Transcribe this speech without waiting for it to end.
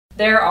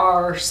There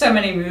are so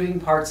many moving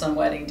parts on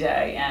wedding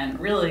day and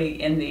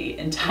really in the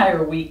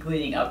entire week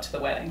leading up to the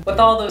wedding. With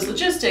all those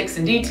logistics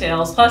and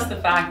details, plus the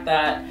fact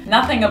that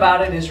nothing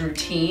about it is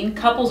routine,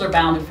 couples are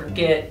bound to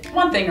forget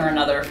one thing or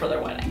another for their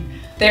wedding.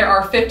 There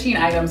are 15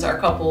 items our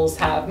couples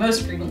have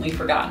most frequently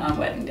forgotten on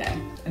wedding day,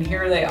 and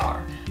here they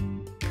are.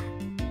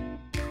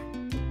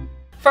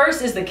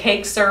 First is the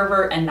cake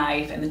server and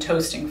knife and the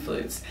toasting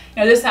flutes.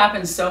 You know, this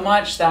happens so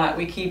much that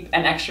we keep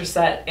an extra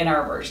set in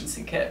our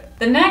emergency kit.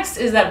 The next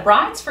is that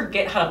brides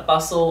forget how to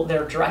bustle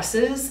their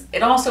dresses.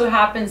 It also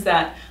happens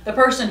that the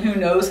person who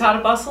knows how to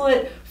bustle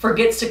it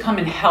forgets to come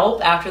and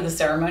help after the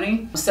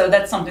ceremony. So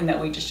that's something that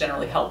we just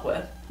generally help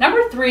with.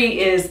 Number 3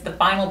 is the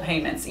final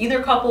payments.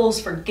 Either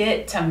couples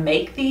forget to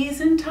make these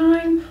in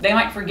time, they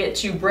might forget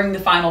to bring the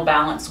final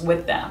balance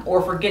with them,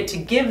 or forget to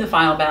give the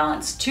final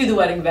balance to the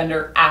wedding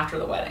vendor after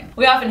the wedding.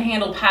 We often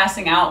handle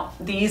passing out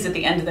these at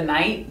the end of the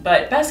night,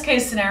 but best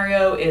case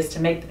scenario is to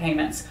make the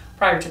payments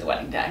prior to the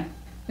wedding day.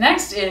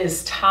 Next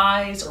is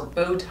ties or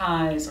bow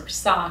ties or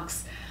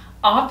socks.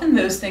 Often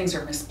those things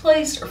are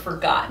misplaced or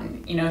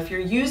forgotten. You know, if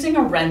you're using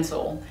a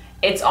rental,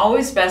 it's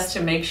always best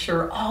to make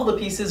sure all the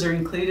pieces are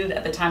included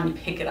at the time you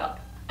pick it up.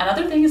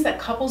 Another thing is that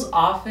couples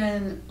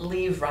often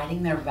leave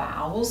writing their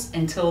vows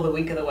until the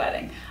week of the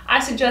wedding.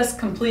 I suggest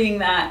completing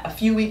that a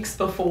few weeks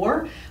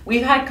before.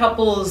 We've had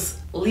couples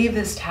leave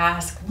this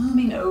task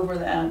looming over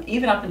them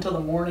even up until the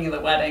morning of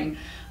the wedding.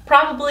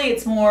 Probably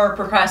it's more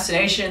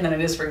procrastination than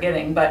it is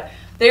forgetting, but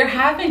there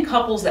have been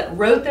couples that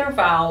wrote their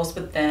vows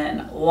but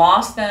then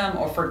lost them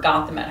or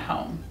forgot them at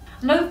home.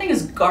 Another thing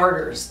is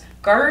garters.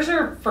 Garters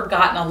are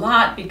forgotten a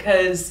lot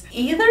because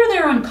either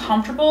they're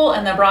uncomfortable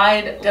and the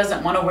bride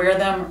doesn't want to wear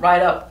them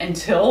right up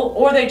until,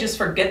 or they just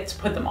forget to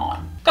put them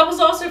on. Couples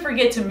also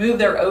forget to move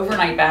their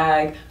overnight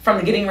bag from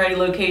the getting ready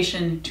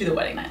location to the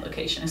wedding night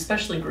location,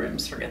 especially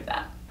grooms forget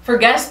that. For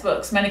guest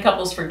books, many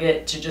couples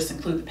forget to just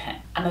include the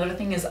pen. Another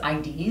thing is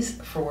IDs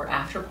for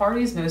after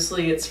parties.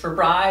 Mostly it's for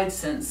brides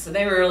since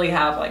they rarely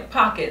have like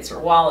pockets or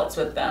wallets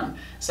with them.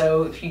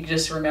 So if you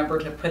just remember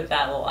to put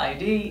that little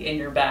ID in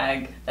your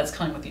bag, that's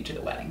coming with you to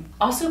the wedding.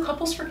 Also,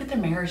 couples forget their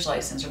marriage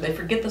license or they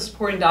forget the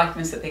supporting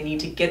documents that they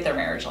need to get their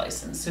marriage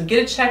license. So get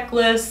a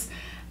checklist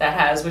that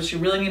has what you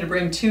really need to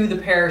bring to the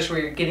parish where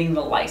you're getting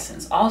the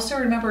license. Also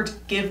remember to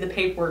give the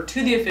paperwork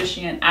to the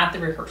officiant at the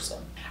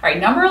rehearsal. All right,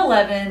 number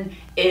 11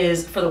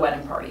 is for the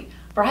wedding party.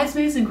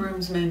 Bridesmaids and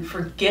groomsmen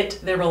forget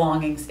their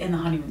belongings in the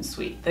honeymoon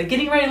suite. The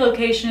getting ready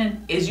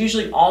location is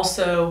usually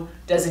also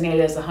designated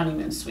as the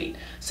honeymoon suite.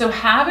 So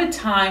have a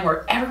time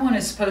where everyone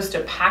is supposed to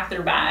pack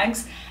their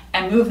bags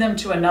and move them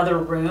to another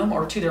room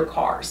or to their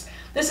cars.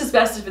 This is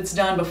best if it's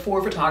done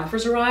before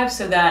photographers arrive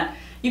so that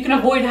you can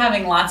avoid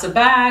having lots of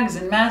bags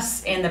and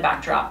mess in the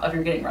backdrop of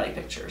your getting ready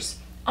pictures.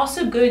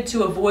 Also good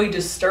to avoid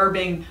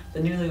disturbing the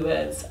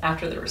newlyweds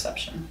after the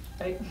reception,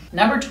 right?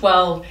 Number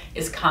 12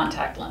 is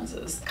contact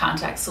lenses,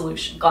 contact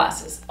solution,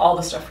 glasses, all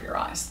the stuff for your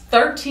eyes.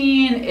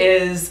 13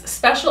 is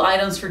special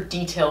items for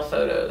detail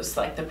photos,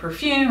 like the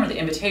perfume or the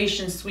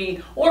invitation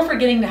suite, or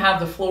forgetting to have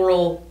the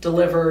floral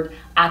delivered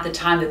at the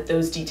time that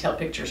those detailed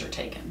pictures are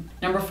taken.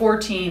 Number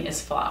 14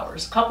 is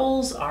flowers.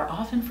 Couples are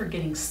often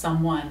forgetting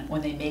someone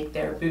when they make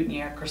their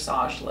boutonniere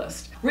corsage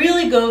list.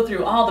 Really go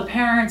through all the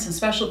parents and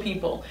special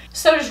people.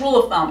 So just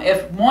rule of thumb,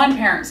 if one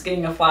parent's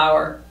getting a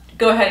flower,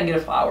 go ahead and get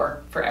a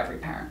flower for every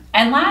parent.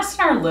 And last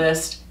on our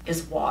list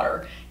is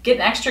water. Get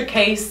an extra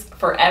case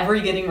for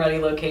every getting ready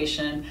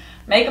location.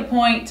 Make a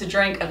point to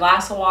drink a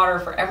glass of water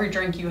for every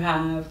drink you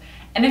have.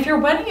 And if your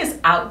wedding is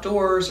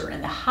outdoors or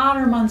in the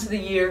hotter months of the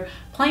year,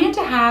 plan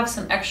to have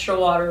some extra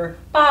water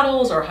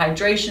bottles or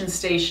hydration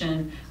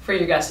station for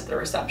your guests at the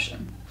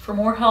reception. For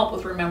more help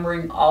with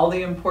remembering all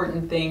the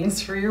important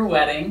things for your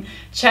wedding,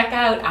 check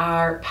out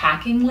our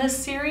packing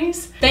list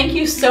series. Thank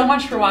you so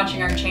much for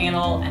watching our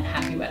channel and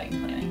happy wedding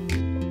planning.